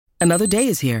Another day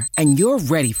is here, and you're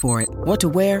ready for it. What to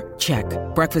wear? Check.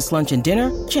 Breakfast, lunch, and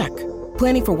dinner? Check.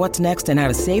 Planning for what's next and how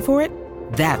to save for it?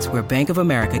 That's where Bank of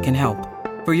America can help.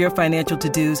 For your financial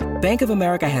to-dos, Bank of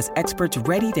America has experts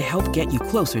ready to help get you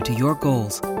closer to your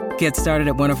goals. Get started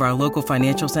at one of our local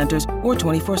financial centers or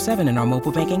 24/7 in our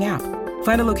mobile banking app.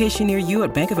 Find a location near you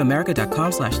at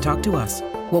bankofamerica.com/talktous.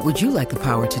 What would you like the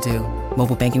power to do?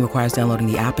 Mobile banking requires downloading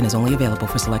the app and is only available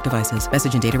for select devices.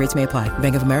 Message and data rates may apply.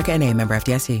 Bank of America N.A., member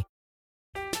FDIC.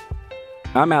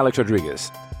 I'm Alex Rodriguez.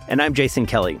 And I'm Jason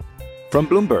Kelly. From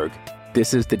Bloomberg,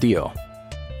 this is The Deal.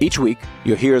 Each week,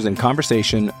 you'll hear us in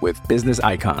conversation with business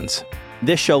icons.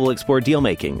 This show will explore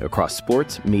deal-making across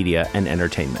sports, media, and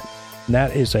entertainment.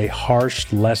 That is a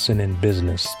harsh lesson in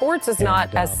business. Sports is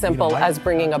not as simple as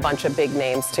bringing a bunch of big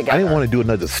names together. I didn't want to do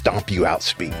another stomp you out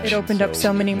speech. It opened up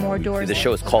so many more doors. The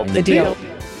show is called The Deal.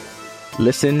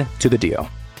 Listen to The Deal.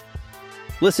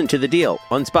 Listen to The Deal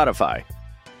on Spotify.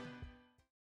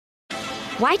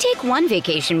 Why take one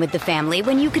vacation with the family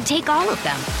when you could take all of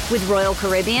them? With Royal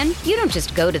Caribbean, you don't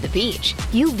just go to the beach.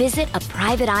 You visit a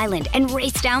private island and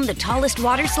race down the tallest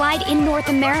water slide in North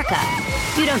America.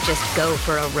 You don't just go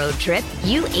for a road trip.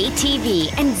 You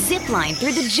ATV and zip line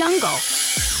through the jungle.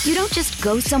 You don't just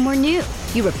go somewhere new.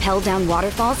 You rappel down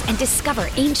waterfalls and discover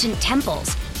ancient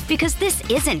temples. Because this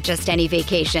isn't just any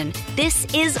vacation. This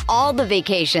is all the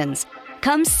vacations.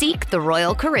 Come seek the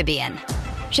Royal Caribbean.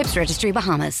 Ships Registry,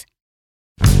 Bahamas.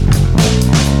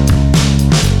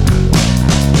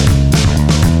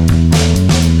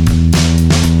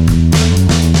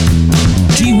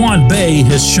 Ji-hwan Bae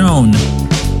has shown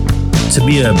to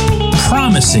be a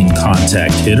promising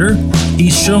contact hitter.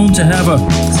 He's shown to have a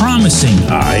promising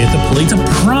eye at the plate, a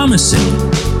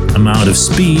promising amount of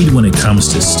speed when it comes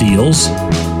to steals.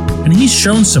 And he's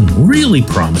shown some really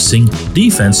promising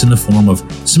defense in the form of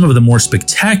some of the more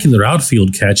spectacular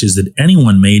outfield catches that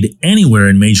anyone made anywhere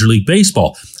in Major League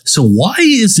Baseball. So why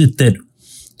is it that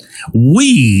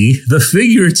we, the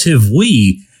figurative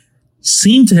we,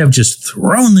 seem to have just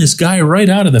thrown this guy right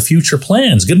out of the future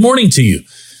plans? Good morning to you.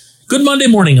 Good Monday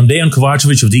morning. I'm Dejan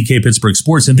Kovacevic of DK Pittsburgh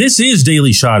Sports, and this is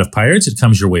Daily Shot of Pirates. It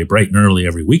comes your way bright and early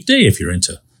every weekday. If you're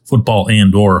into football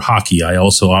and or hockey, I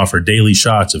also offer daily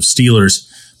shots of Steelers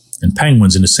and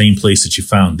Penguins in the same place that you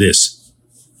found this.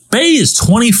 Bae is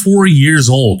 24 years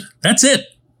old. That's it.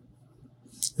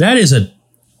 That is a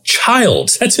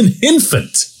child. That's an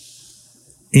infant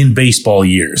in baseball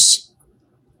years.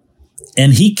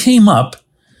 And he came up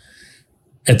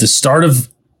at the start of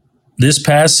this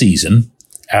past season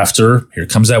after, here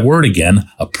comes that word again,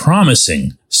 a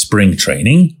promising spring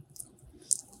training,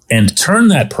 and turned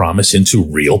that promise into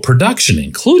real production,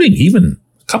 including even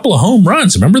a couple of home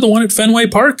runs. Remember the one at Fenway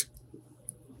Park?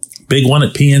 Big one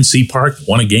at PNC Park,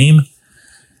 won a game.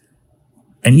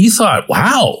 And you thought,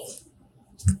 wow.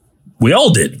 We all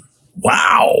did.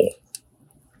 Wow.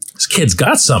 This kid's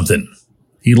got something.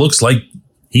 He looks like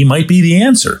he might be the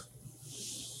answer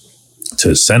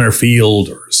to center field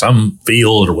or some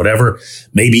field or whatever,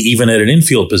 maybe even at an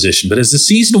infield position. But as the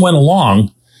season went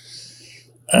along,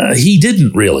 he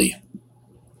didn't really.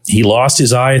 He lost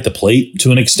his eye at the plate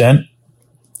to an extent,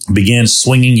 began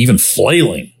swinging, even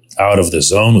flailing out of the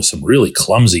zone with some really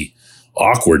clumsy,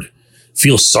 awkward,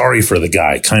 feel sorry for the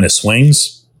guy kind of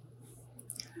swings.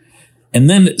 And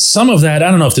then some of that, I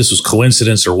don't know if this was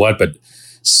coincidence or what, but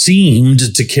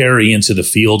seemed to carry into the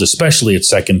field, especially at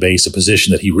second base, a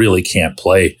position that he really can't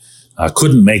play.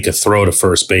 Couldn't make a throw to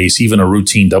first base, even a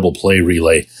routine double play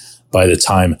relay by the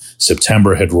time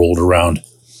September had rolled around.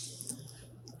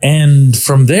 And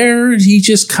from there, he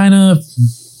just kind of,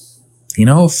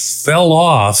 fell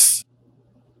off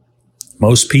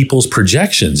most people's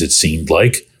projections, it seemed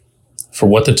like, for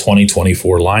what the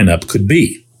 2024 lineup could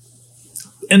be.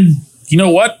 And you know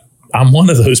what? I'm one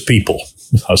of those people,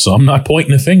 so I'm not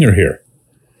pointing a finger here.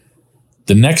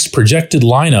 The next projected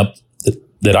lineup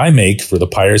that I make for the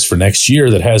Pirates for next year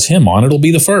that has him on, it'll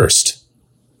be the first.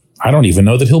 I don't even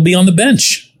know that he'll be on the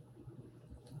bench.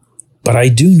 But I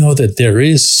do know that there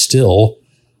is still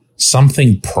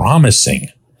something promising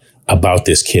about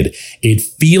this kid. It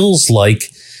feels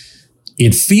like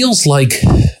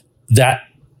that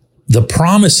the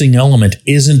promising element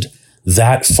isn't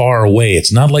that far away.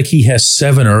 It's not like he has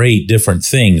 7 or 8 different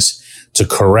things to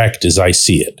correct as I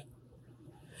see it.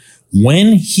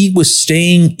 When he was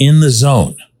staying in the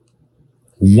zone,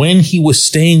 when he was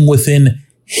staying within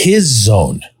his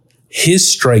zone,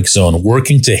 his strike zone,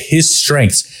 working to his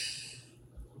strengths,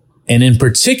 and in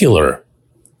particular,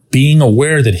 being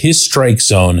aware that his strike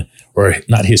zone, or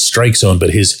not his strike zone, but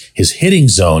his hitting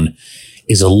zone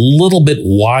is a little bit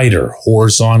wider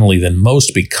horizontally than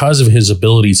most because of his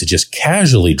ability to just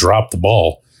casually drop the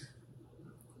ball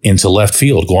into left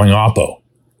field, going oppo.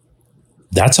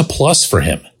 That's a plus for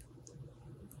him.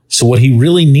 So what he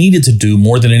really needed to do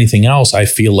more than anything else, I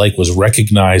feel like, was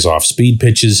recognize off-speed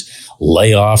pitches,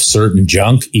 lay off certain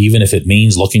junk, even if it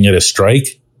means looking at a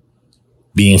strike,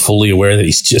 being fully aware that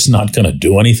he's just not going to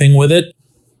do anything with it.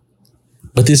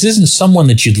 But this isn't someone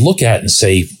that you'd look at and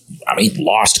say, I mean,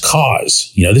 lost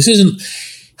cause. You know, this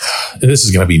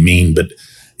is going to be mean, but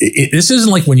this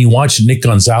isn't like when you watch Nick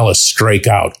Gonzalez strike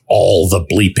out all the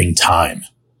bleeping time.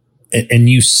 And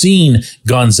you've seen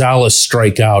Gonzalez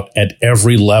strike out at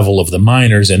every level of the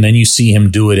minors, and then you see him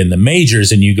do it in the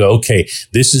majors, and you go, okay,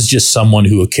 this is just someone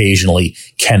who occasionally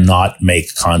cannot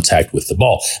make contact with the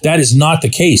ball. That is not the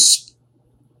case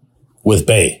with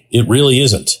Bae. It really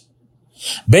isn't.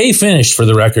 Bae finished, for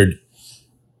the record,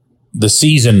 the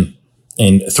season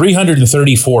in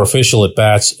 334 official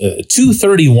at-bats,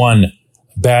 231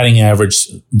 batting average,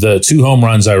 the 2 home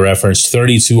runs I referenced,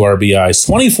 32 RBIs,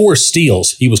 24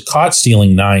 steals. He was caught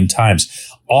stealing 9 times.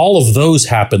 All of those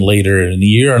happened later in the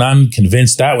year, and I'm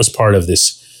convinced that was part of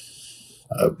this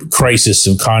crisis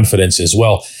of confidence as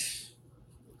well.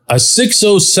 A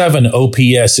 607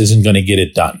 OPS isn't going to get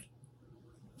it done,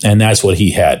 and that's what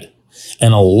he had.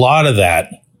 And a lot of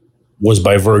that was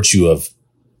by virtue of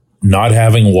not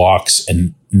having walks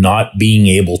and not being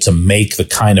able to make the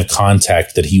kind of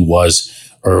contact that he was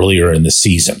earlier in the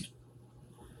season.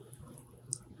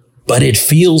 But it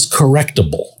feels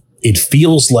correctable. It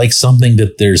feels like something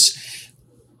that there's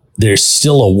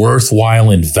still a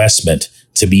worthwhile investment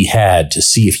to be had to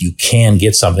see if you can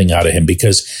get something out of him,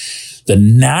 because the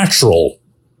natural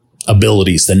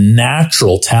abilities, the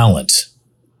natural talent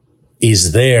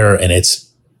is there, and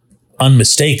it's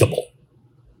unmistakable.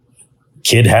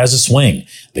 Kid has a swing.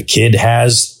 The kid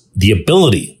has the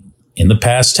ability, in the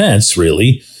past tense,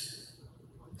 really,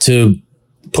 to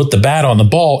put the bat on the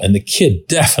ball, and the kid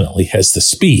definitely has the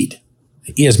speed.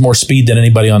 He has more speed than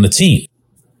anybody on the team.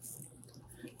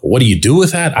 What do you do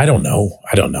with that? I don't know.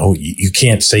 You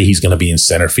can't say he's going to be in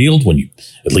center field when you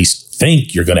at least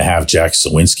think you're going to have Jack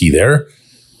Suwinski there.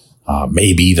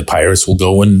 Maybe the Pirates will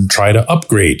go and try to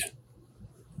upgrade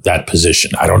that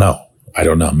position. I don't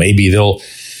know. Maybe they'll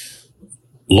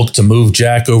look to move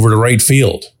Jack over to right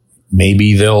field.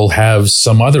 Maybe they'll have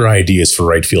some other ideas for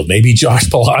right field. Maybe Josh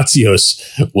Palacios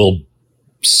will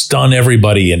stun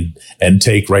everybody and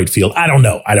take right field. I don't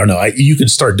know. You can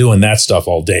start doing that stuff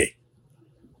all day.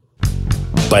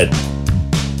 But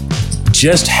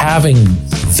just having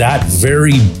that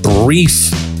very brief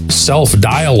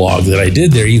self-dialogue that I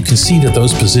did there, you can see that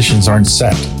those positions aren't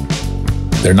set.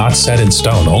 They're not set in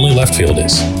stone. Only left field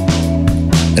is.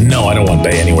 And no, I don't want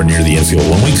Bae anywhere near the infield.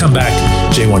 When we come back,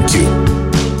 J1Q.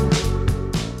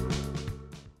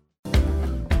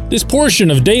 This portion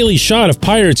of Daily Shot of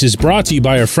Pirates is brought to you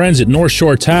by our friends at North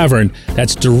Shore Tavern,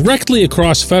 that's directly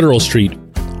across Federal Street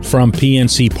from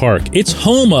PNC Park. It's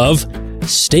home of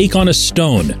Steak on a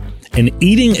Stone, an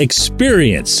eating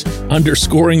experience,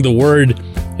 underscoring the word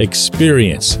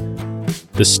experience.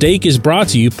 The steak is brought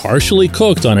to you partially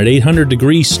cooked on an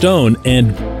 800-degree stone,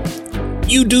 and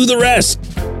you do the rest.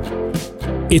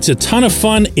 It's a ton of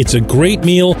fun, it's a great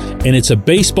meal, and it's a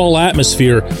baseball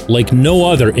atmosphere like no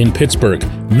other in Pittsburgh.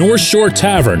 North Shore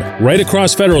Tavern, right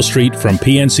across Federal Street from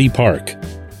PNC Park.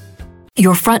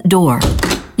 Your front door,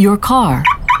 your car,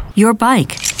 your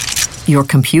bike, your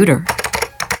computer,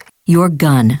 your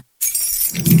gun.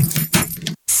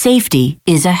 Safety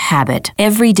is a habit.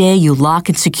 Every day you lock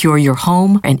and secure your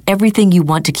home and everything you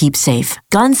want to keep safe.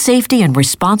 Gun safety and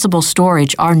responsible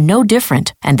storage are no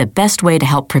different, and the best way to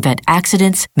help prevent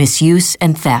accidents, misuse,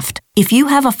 and theft. If you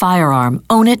have a firearm,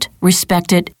 own it,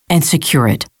 respect it, and secure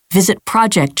it. Visit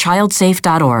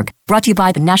ProjectChildSafe.org. Brought to you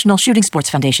by the National Shooting Sports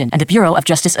Foundation and the Bureau of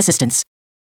Justice Assistance.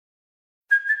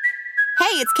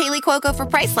 Hey, it's Kaylee Cuoco for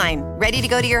Priceline. Ready to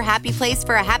go to your happy place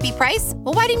for a happy price?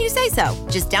 Well, why didn't you say so?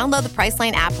 Just download the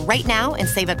Priceline app right now and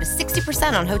save up to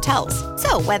 60% on hotels.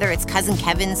 So whether it's Cousin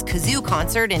Kevin's Kazoo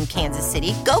Concert in Kansas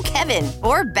City, go Kevin,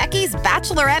 or Becky's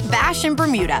Bachelorette Bash in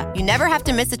Bermuda, you never have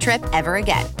to miss a trip ever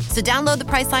again. So download the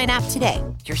Priceline app today.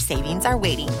 Your savings are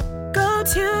waiting. Go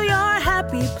to your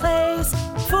happy place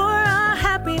for a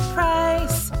happy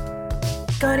price.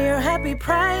 Go to your happy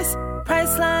price,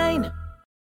 Priceline.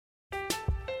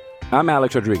 I'm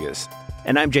Alex Rodriguez.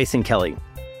 And I'm Jason Kelly.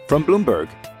 From Bloomberg,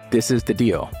 this is The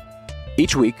Deal.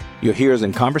 Each week, you'll hear us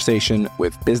in conversation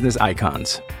with business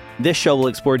icons. This show will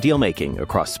explore deal-making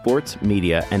across sports,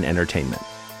 media, and entertainment.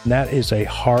 That is a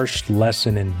harsh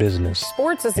lesson in business.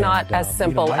 Sports is not as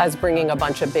simple as bringing a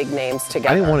bunch of big names together.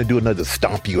 I didn't want to do another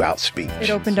stomp you out speech. It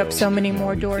opened up so many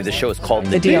more doors. The show is called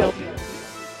The Deal.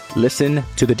 Listen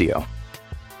to The Deal.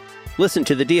 Listen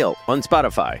to The Deal on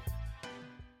Spotify.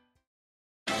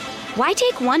 Why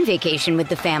take one vacation with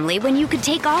the family when you could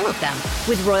take all of them?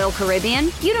 With Royal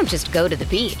Caribbean, you don't just go to the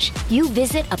beach. You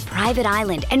visit a private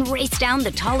island and race down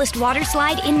the tallest water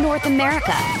slide in North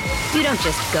America. You don't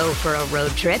just go for a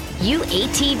road trip. You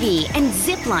ATV and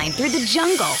zip line through the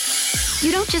jungle.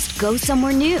 You don't just go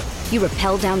somewhere new. You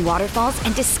rappel down waterfalls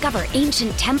and discover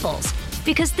ancient temples.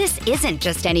 Because this isn't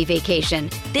just any vacation.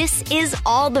 This is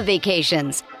all the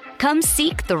vacations. Come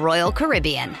seek the Royal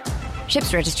Caribbean.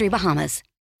 Ships Registry, Bahamas.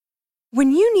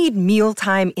 When you need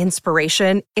mealtime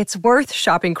inspiration, it's worth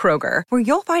shopping Kroger, where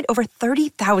you'll find over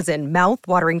 30,000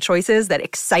 mouth-watering choices that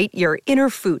excite your inner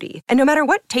foodie. And no matter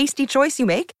what tasty choice you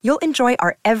make, you'll enjoy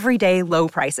our everyday low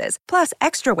prices, plus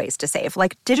extra ways to save,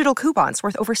 like digital coupons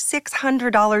worth over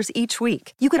 $600 each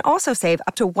week. You can also save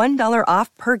up to $1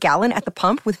 off per gallon at the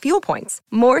pump with fuel points.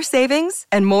 More savings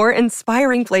and more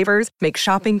inspiring flavors make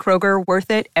shopping Kroger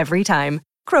worth it every time.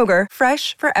 Kroger,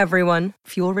 fresh for everyone.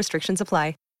 Fuel restrictions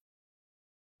apply.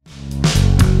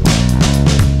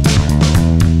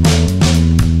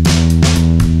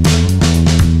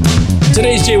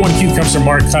 Today's J1Q comes from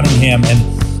Mark Cunningham,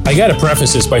 and I got to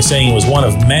preface this by saying it was one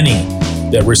of many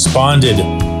that responded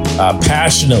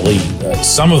passionately,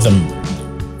 some of them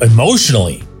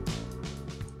emotionally,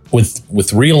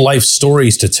 with real life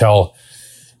stories to tell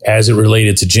as it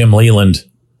related to Jim Leyland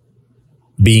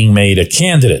being made a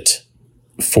candidate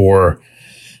for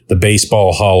the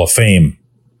Baseball Hall of Fame,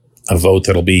 a vote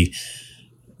that'll be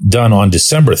done on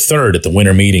December 3rd at the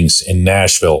winter meetings in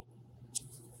Nashville.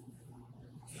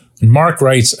 And Mark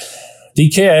writes,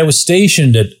 DK, I was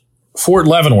stationed at Fort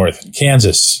Leavenworth,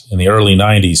 Kansas in the early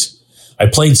 90s. I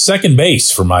played second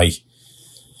base for my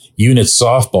unit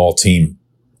softball team.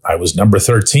 I was number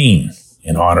 13.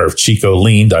 In honor of Chico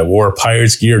Leand, I wore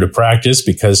Pirates gear to practice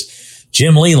because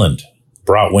Jim Leyland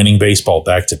brought winning baseball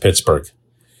back to Pittsburgh.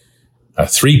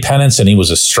 3 pennants, and he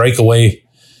was a strike away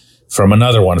from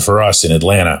another one for us in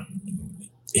Atlanta.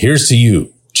 Here's to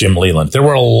you, Jim Leyland. There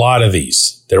were a lot of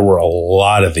these.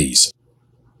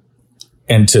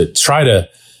 And to try to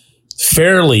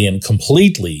fairly and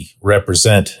completely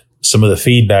represent some of the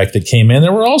feedback that came in,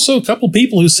 there were also a couple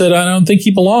people who said, I don't think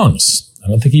he belongs. I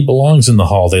don't think he belongs in the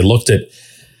Hall. They looked at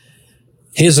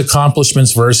his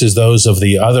accomplishments versus those of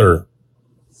the other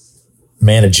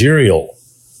managerial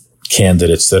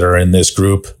candidates that are in this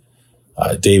group.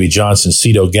 Davey Johnson,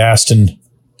 Cito Gaston,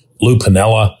 Lou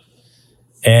Piniella,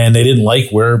 and they didn't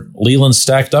like where Leyland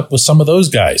stacked up with some of those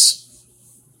guys.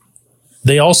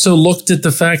 They also looked at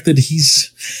the fact that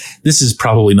this is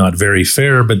probably not very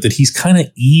fair, but that he's kind of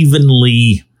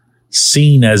evenly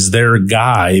seen as their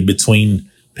guy between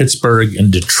Pittsburgh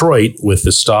and Detroit, with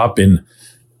the stop in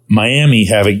Miami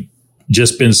having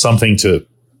just been something to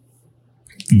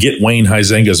get Wayne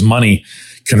Huizenga's money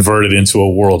converted into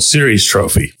a World Series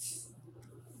trophy.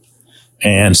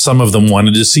 And some of them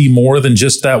wanted to see more than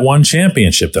just that one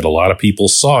championship that a lot of people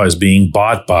saw as being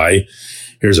bought by,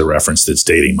 here's a reference that's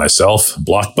dating myself,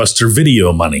 Blockbuster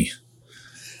Video money.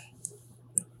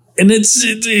 And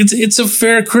it's a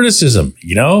fair criticism,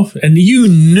 you know? And you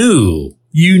knew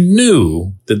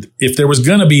that if there was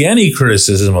going to be any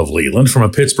criticism of Leyland from a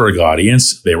Pittsburgh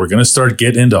audience, they were going to start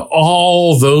getting into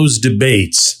all those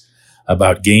debates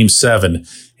about Game 7 in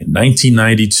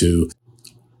 1992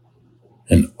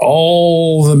 and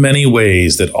all the many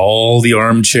ways that all the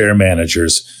armchair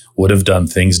managers would have done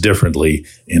things differently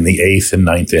in the 8th and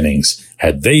 9th innings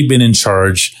had they been in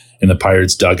charge in the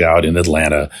Pirates dugout in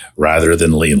Atlanta rather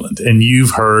than Leyland. And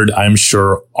you've heard, I'm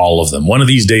sure, all of them. One of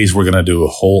these days, we're going to do a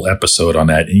whole episode on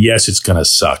that. And yes, it's going to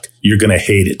suck. You're going to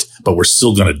hate it, but we're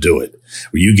still going to do it.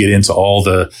 Where you get into all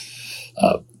the,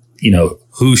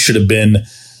 who should have been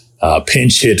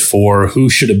pinch hit for, who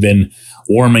should have been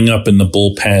warming up in the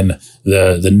bullpen.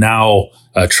 The now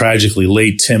tragically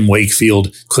late Tim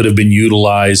Wakefield could have been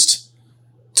utilized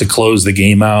to close the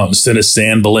game out instead of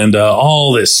Stan Belinda,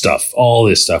 all this stuff.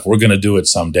 We're going to do it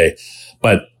someday.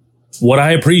 But what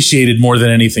I appreciated more than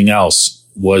anything else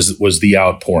was the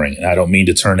outpouring. And I don't mean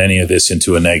to turn any of this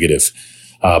into a negative.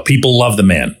 People love the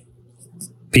man.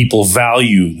 People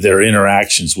value their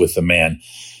interactions with the man.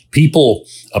 People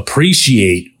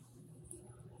appreciate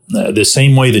the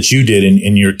same way that you did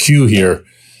in your cue here,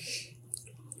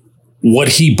 what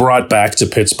he brought back to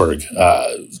Pittsburgh.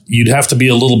 You'd have to be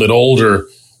a little bit older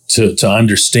to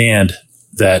understand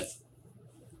that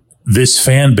this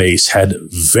fan base had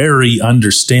very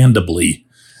understandably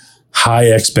high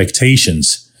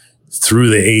expectations through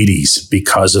the 80s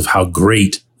because of how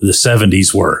great the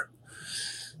 70s were.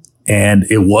 And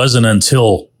it wasn't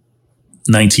until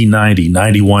 1990,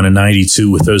 91, and 92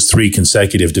 with those 3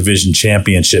 consecutive division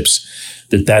championships,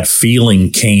 that feeling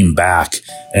came back,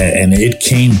 and it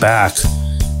came back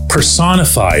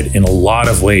personified in a lot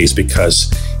of ways because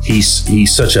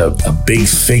he's such a big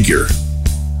figure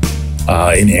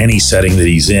in any setting that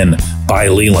he's in by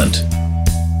Leland.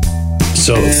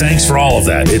 So thanks for all of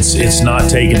that. It's not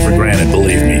taken for granted,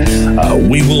 believe me.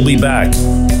 We will be back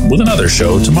with another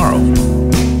show tomorrow.